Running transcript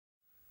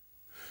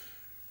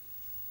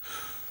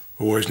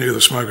Always knew the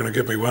smoking would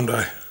get me one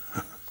day.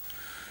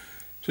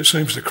 Just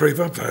seems to creep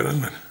up though,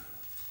 doesn't it?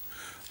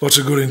 Lots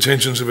of good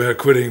intentions about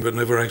quitting, but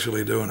never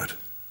actually doing it.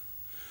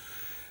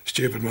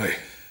 Stupid me.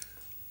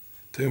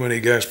 Too many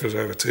gaspers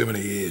over too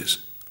many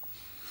years.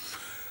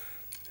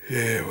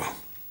 Yeah, well.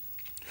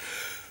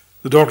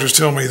 The doctors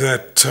tell me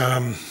that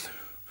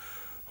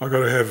I got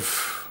to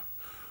have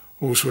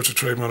all sorts of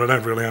treatment. I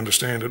don't really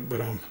understand it,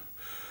 but I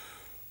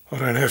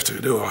don't have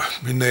to, do I?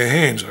 I'm in their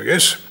hands, I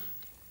guess.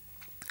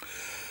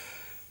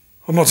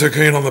 I'm not too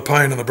keen on the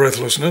pain and the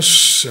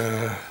breathlessness,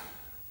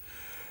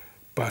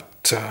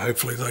 but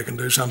hopefully they can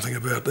do something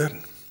about that.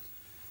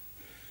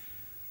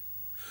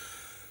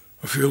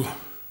 I feel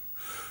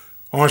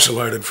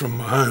isolated from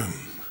my home.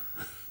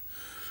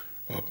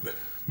 I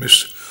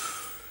miss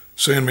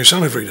seeing my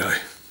son every day.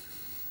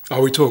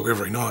 Oh, we talk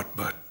every night,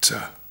 but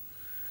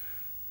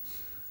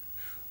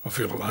I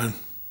feel alone.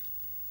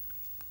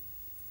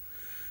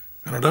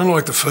 And I don't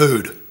like the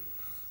food.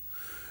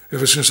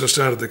 Ever since I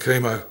started the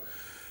chemo,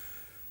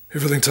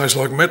 everything tastes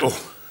like metal.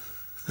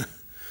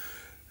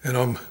 And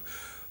I'm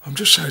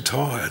just so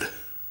tired.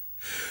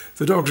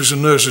 The doctors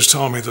and nurses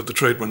told me that the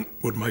treatment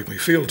would make me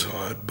feel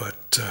tired,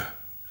 but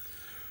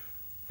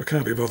I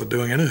can't be bothered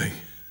doing anything.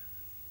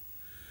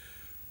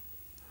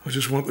 I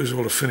just want this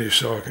all to finish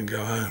so I can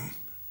go home.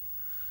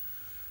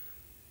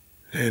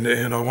 And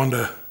I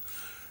wonder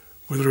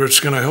whether it's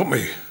going to help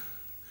me,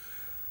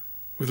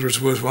 whether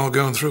it's worthwhile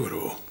going through it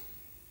all.